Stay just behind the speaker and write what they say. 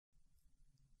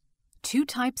Two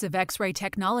types of X-ray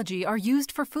technology are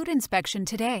used for food inspection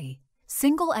today: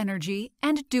 single energy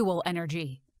and dual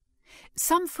energy.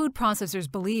 Some food processors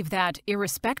believe that,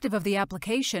 irrespective of the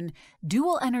application,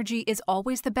 dual energy is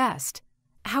always the best.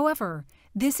 However,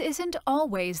 this isn't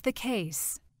always the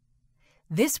case.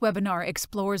 This webinar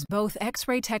explores both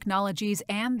X-ray technologies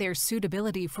and their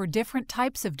suitability for different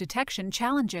types of detection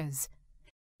challenges.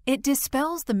 It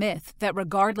dispels the myth that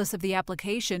regardless of the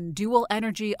application, dual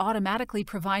energy automatically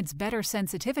provides better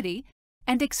sensitivity,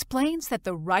 and explains that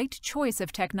the right choice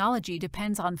of technology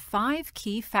depends on 5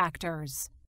 key factors.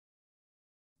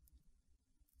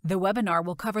 The webinar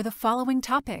will cover the following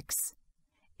topics: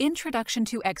 Introduction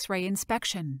to X-ray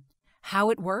inspection, how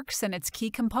it works and its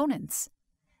key components;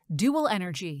 dual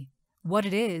energy, what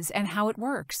it is and how it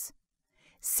works;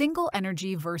 single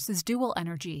energy versus dual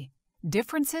energy,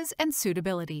 differences and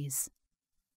suitabilities.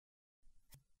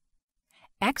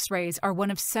 X-rays are one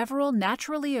of several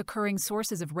naturally occurring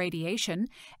sources of radiation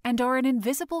and are an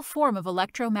invisible form of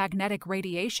electromagnetic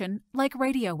radiation like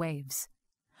radio waves.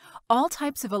 All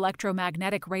types of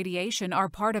electromagnetic radiation are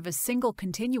part of a single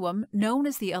continuum known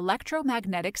as the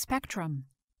electromagnetic spectrum.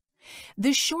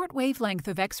 The short wavelength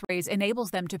of X-rays enables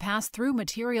them to pass through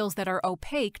materials that are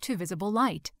opaque to visible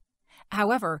light.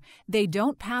 However, they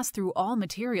don't pass through all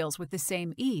materials with the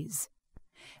same ease.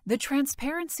 The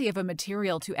transparency of a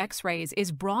material to X-rays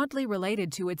is broadly related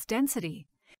to its density.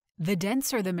 The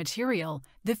denser the material,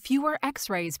 the fewer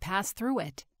X-rays pass through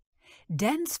it.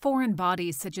 Dense foreign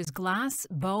bodies such as glass,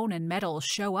 bone, and metal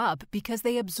show up because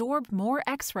they absorb more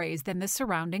X-rays than the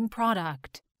surrounding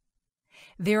product.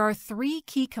 There are 3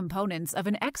 key components of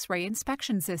an X-ray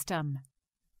inspection system: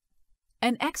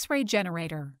 an X-ray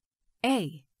generator,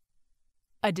 A;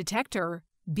 a detector,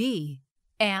 B;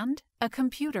 and a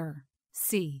computer,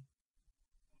 C.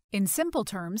 In simple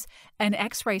terms, an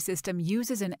X-ray system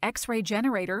uses an X-ray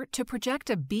generator to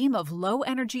project a beam of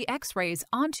low-energy X-rays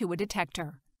onto a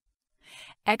detector.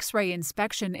 X-ray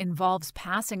inspection involves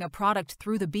passing a product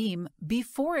through the beam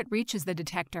before it reaches the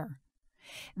detector.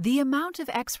 The amount of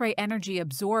X-ray energy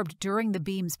absorbed during the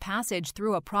beam's passage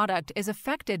through a product is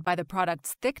affected by the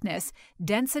product's thickness,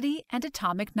 density, and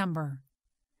atomic number.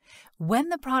 When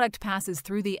the product passes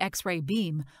through the X-ray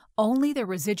beam, only the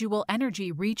residual energy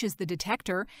reaches the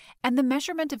detector, and the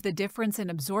measurement of the difference in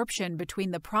absorption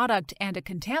between the product and a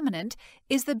contaminant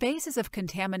is the basis of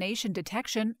contamination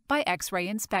detection by X-ray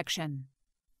inspection.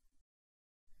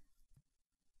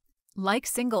 Like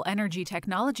single energy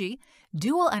technology,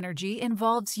 dual energy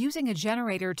involves using a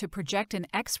generator to project an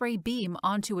X-ray beam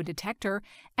onto a detector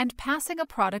and passing a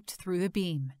product through the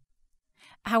beam.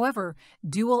 However,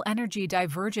 dual energy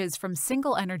diverges from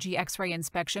single energy X-ray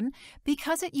inspection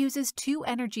because it uses 2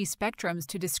 energy spectrums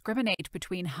to discriminate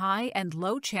between high and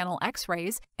low channel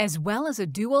X-rays, as well as a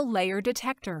dual layer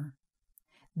detector.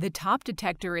 The top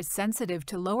detector is sensitive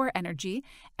to lower energy,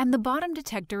 and the bottom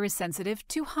detector is sensitive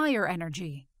to higher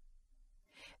energy.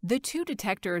 The 2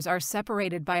 detectors are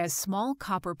separated by a small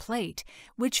copper plate,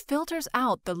 which filters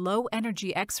out the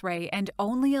low-energy X-ray and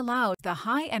only allows the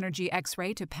high-energy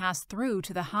X-ray to pass through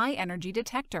to the high-energy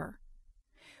detector.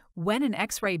 When an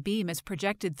X-ray beam is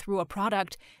projected through a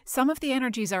product, some of the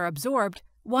energies are absorbed,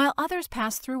 while others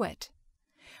pass through it.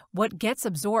 What gets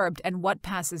absorbed and what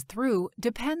passes through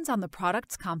depends on the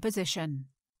product's composition.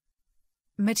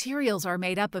 Materials are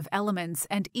made up of elements,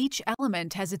 and each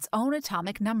element has its own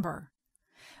atomic number.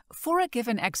 For a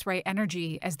given X-ray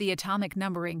energy, as the atomic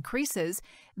number increases,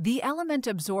 the element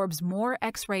absorbs more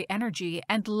X-ray energy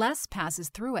and less passes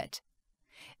through it.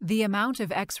 The amount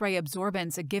of X-ray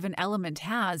absorbance a given element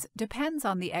has depends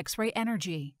on the X-ray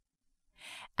energy.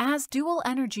 As dual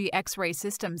energy X-ray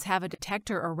systems have a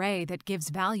detector array that gives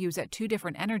values at 2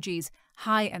 different energies,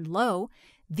 high and low,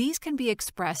 these can be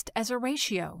expressed as a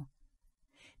ratio.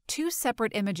 2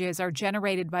 separate images are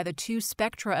generated by the 2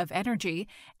 spectra of energy,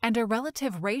 and a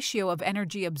relative ratio of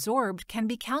energy absorbed can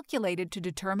be calculated to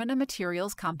determine a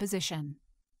material's composition.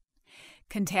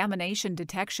 Contamination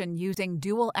detection using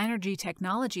dual energy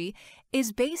technology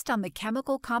is based on the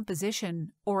chemical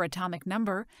composition, or atomic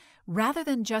number, rather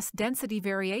than just density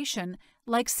variation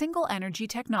like single energy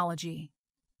technology.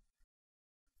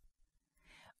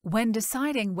 When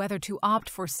deciding whether to opt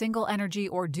for single energy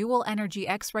or dual energy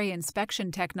X-ray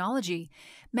inspection technology,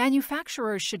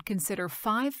 manufacturers should consider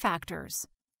 5 factors.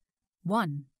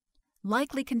 1.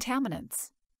 Likely contaminants.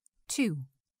 2.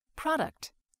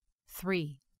 Product.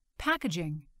 3.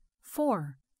 Packaging.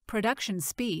 4. Production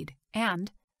speed.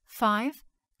 And 5.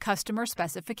 Customer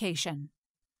specification.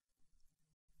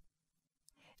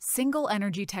 Single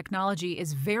energy technology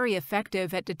is very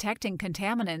effective at detecting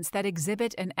contaminants that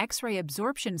exhibit an X-ray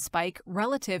absorption spike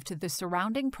relative to the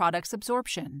surrounding product's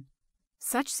absorption.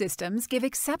 Such systems give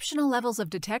exceptional levels of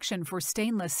detection for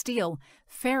stainless steel,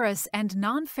 ferrous, and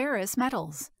non-ferrous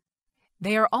metals.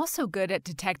 They are also good at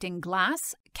detecting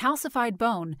glass, calcified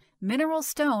bone, mineral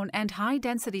stone, and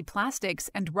high-density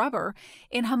plastics and rubber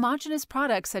in homogeneous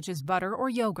products such as butter or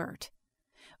yogurt.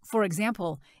 For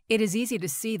example, it is easy to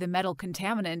see the metal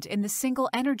contaminant in the single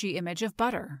energy image of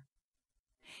butter.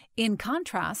 In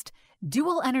contrast,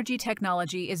 dual energy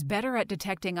technology is better at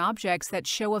detecting objects that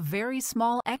show a very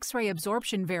small X-ray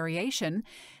absorption variation,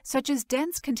 such as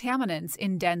dense contaminants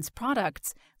in dense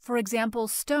products, for example,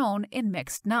 stone in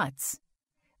mixed nuts.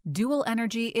 Dual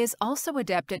energy is also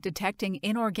adept at detecting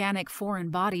inorganic foreign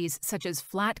bodies such as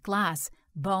flat glass,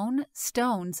 bone,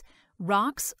 stones,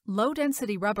 rocks,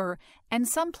 low-density rubber, and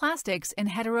some plastics in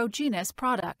heterogeneous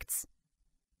products.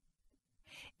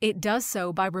 It does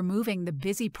so by removing the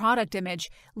busy product image,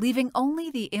 leaving only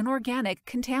the inorganic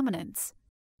contaminants.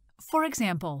 For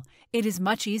example, it is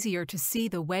much easier to see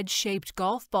the wedge-shaped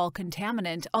golf ball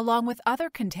contaminant along with other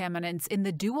contaminants in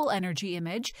the dual energy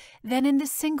image than in the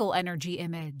single energy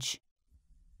image.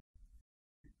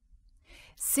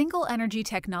 Single energy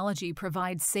technology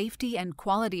provides safety and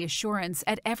quality assurance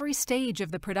at every stage of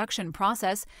the production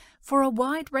process for a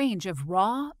wide range of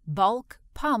raw, bulk,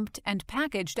 pumped, and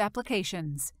packaged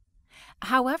applications.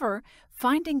 However,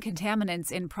 finding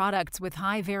contaminants in products with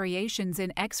high variations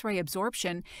in X-ray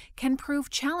absorption can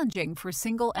prove challenging for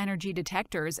single energy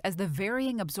detectors as the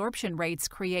varying absorption rates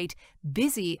create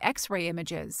busy X-ray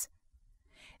images.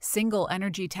 Single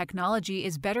energy technology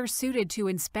is better suited to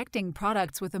inspecting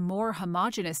products with a more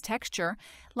homogeneous texture,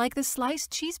 like the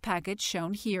sliced cheese package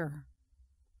shown here.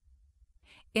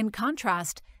 In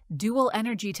contrast, dual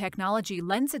energy technology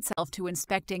lends itself to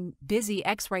inspecting busy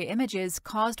X-ray images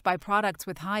caused by products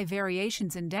with high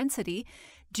variations in density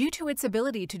due to its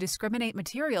ability to discriminate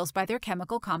materials by their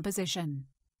chemical composition.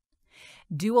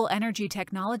 Dual energy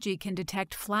technology can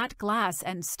detect flat glass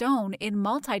and stone in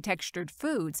multi-textured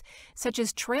foods such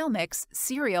as trail mix,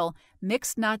 cereal,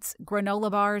 mixed nuts, granola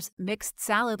bars, mixed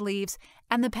salad leaves,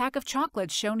 and the pack of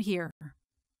chocolates shown here.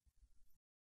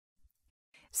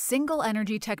 Single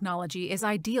energy technology is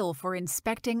ideal for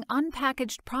inspecting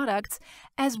unpackaged products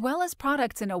as well as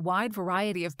products in a wide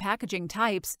variety of packaging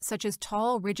types such as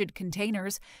tall, rigid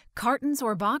containers, cartons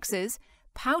or boxes,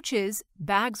 pouches,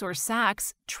 bags or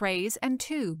sacks, trays, and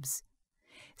tubes.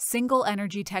 Single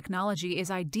energy technology is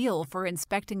ideal for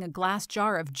inspecting a glass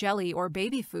jar of jelly or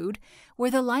baby food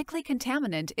where the likely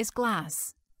contaminant is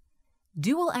glass.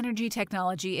 Dual energy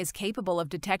technology is capable of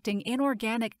detecting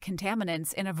inorganic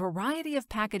contaminants in a variety of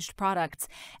packaged products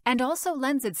and also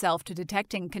lends itself to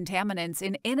detecting contaminants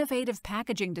in innovative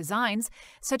packaging designs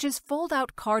such as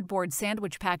fold-out cardboard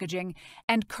sandwich packaging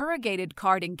and corrugated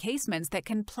card encasements that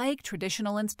can plague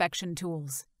traditional inspection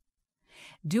tools.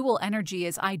 Dual energy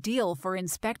is ideal for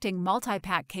inspecting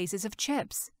multi-pack cases of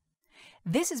chips.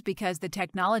 This is because the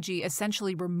technology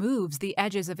essentially removes the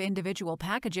edges of individual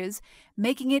packages,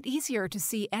 making it easier to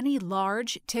see any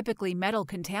large, typically metal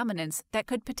contaminants that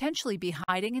could potentially be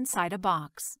hiding inside a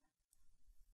box.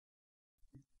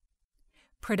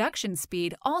 Production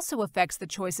speed also affects the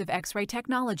choice of X-ray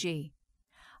technology.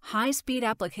 High-speed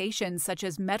applications such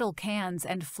as metal cans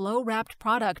and flow-wrapped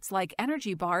products like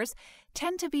energy bars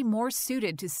tend to be more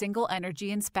suited to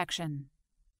single-energy inspection.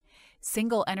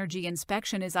 Single-energy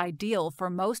inspection is ideal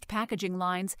for most packaging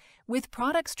lines, with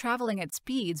products traveling at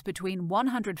speeds between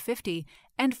 150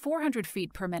 and 400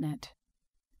 feet per minute.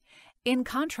 In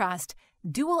contrast,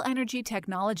 dual-energy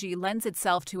technology lends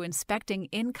itself to inspecting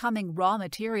incoming raw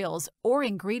materials or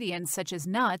ingredients such as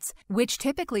nuts, which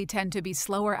typically tend to be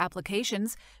slower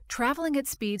applications, traveling at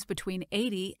speeds between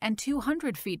 80 and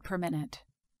 200 feet per minute.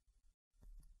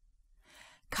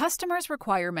 Customers'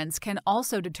 requirements can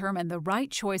also determine the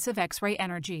right choice of X-ray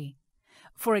energy.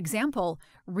 For example,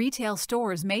 retail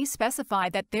stores may specify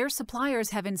that their suppliers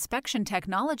have inspection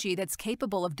technology that's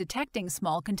capable of detecting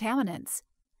small contaminants.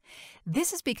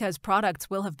 This is because products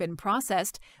will have been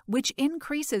processed, which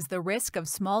increases the risk of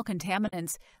small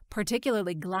contaminants,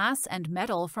 particularly glass and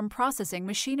metal, from processing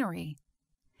machinery.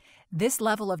 This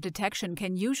level of detection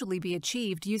can usually be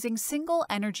achieved using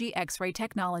single-energy X-ray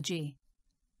technology.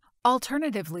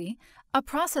 Alternatively, a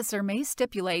processor may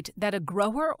stipulate that a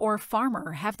grower or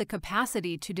farmer have the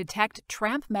capacity to detect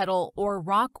tramp metal or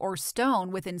rock or stone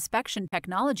with inspection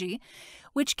technology,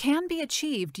 which can be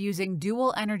achieved using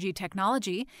dual energy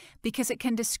technology because it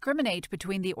can discriminate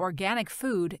between the organic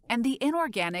food and the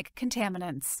inorganic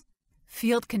contaminants.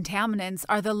 Field contaminants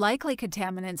are the likely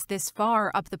contaminants this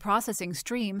far up the processing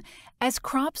stream, as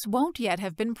crops won't yet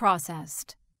have been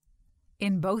processed.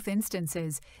 In both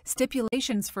instances,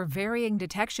 stipulations for varying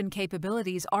detection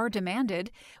capabilities are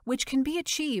demanded, which can be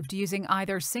achieved using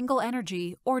either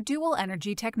single-energy or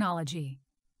dual-energy technology.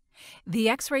 The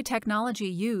X-ray technology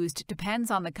used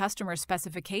depends on the customer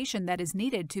specification that is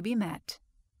needed to be met.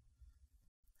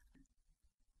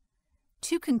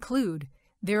 To conclude,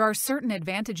 there are certain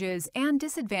advantages and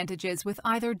disadvantages with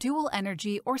either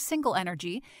dual-energy or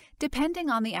single-energy,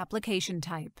 depending on the application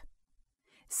type.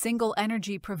 Single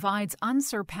energy provides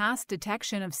unsurpassed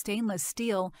detection of stainless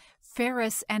steel,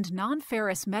 ferrous and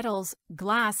non-ferrous metals,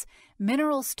 glass,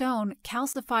 mineral stone,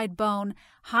 calcified bone,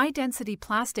 high-density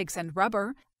plastics and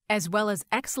rubber, as well as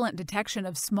excellent detection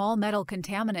of small metal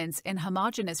contaminants in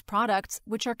homogeneous products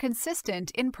which are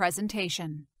consistent in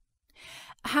presentation.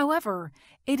 However,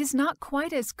 it is not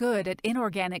quite as good at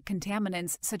inorganic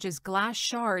contaminants such as glass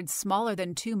shards smaller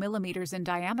than 2 millimeters in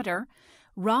diameter,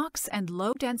 rocks, and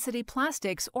low-density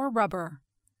plastics or rubber.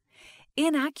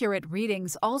 Inaccurate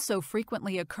readings also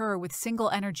frequently occur with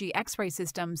single-energy X-ray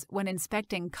systems when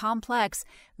inspecting complex,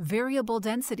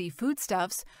 variable-density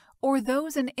foodstuffs or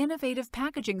those in innovative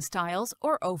packaging styles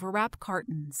or overwrap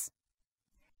cartons.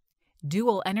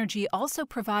 Dual energy also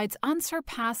provides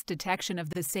unsurpassed detection of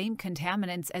the same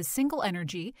contaminants as single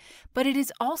energy, but it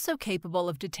is also capable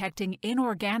of detecting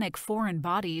inorganic foreign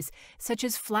bodies such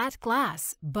as flat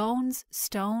glass, bones,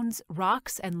 stones,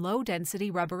 rocks, and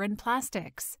low-density rubber and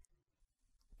plastics.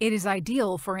 It is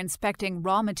ideal for inspecting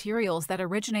raw materials that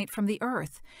originate from the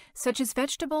earth, such as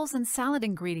vegetables and salad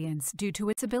ingredients, due to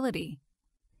its ability.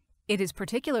 It is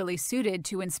particularly suited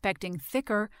to inspecting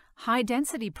thicker,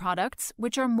 high-density products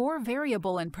which are more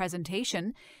variable in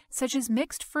presentation, such as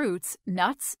mixed fruits,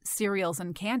 nuts, cereals,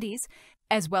 and candies,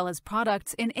 as well as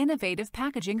products in innovative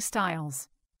packaging styles.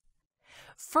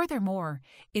 Furthermore,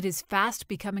 it is fast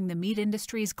becoming the meat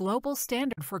industry's global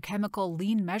standard for chemical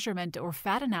lean measurement or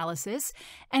fat analysis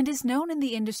and is known in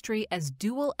the industry as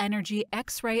dual energy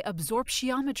X-ray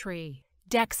absorptiometry,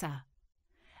 DEXA.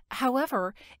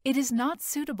 However, it is not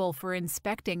suitable for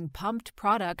inspecting pumped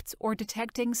products or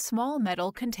detecting small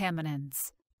metal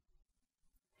contaminants.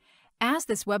 As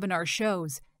this webinar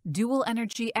shows,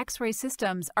 dual-energy X-ray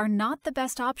systems are not the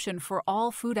best option for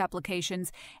all food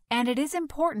applications, and it is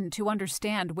important to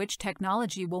understand which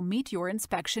technology will meet your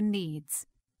inspection needs.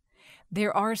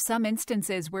 There are some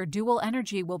instances where dual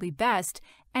energy will be best,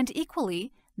 and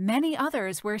equally, many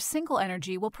others where single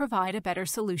energy will provide a better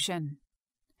solution.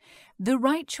 The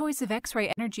right choice of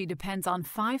X-ray energy depends on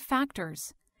 5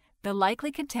 factors: the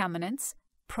likely contaminants,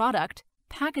 product,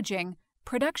 packaging,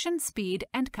 production speed,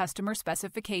 and customer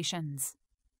specifications.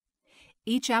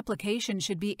 Each application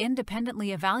should be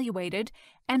independently evaluated,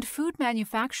 and food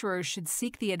manufacturers should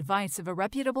seek the advice of a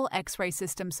reputable X-ray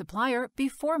system supplier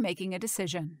before making a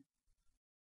decision.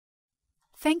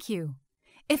 Thank you.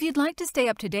 If you'd like to stay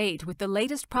up to date with the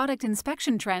latest product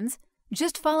inspection trends,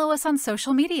 just follow us on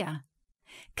social media.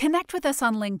 Connect with us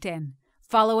on LinkedIn,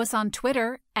 follow us on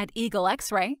Twitter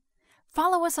 @EagleXray,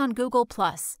 follow us on Google+,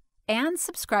 and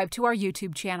subscribe to our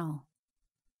YouTube channel.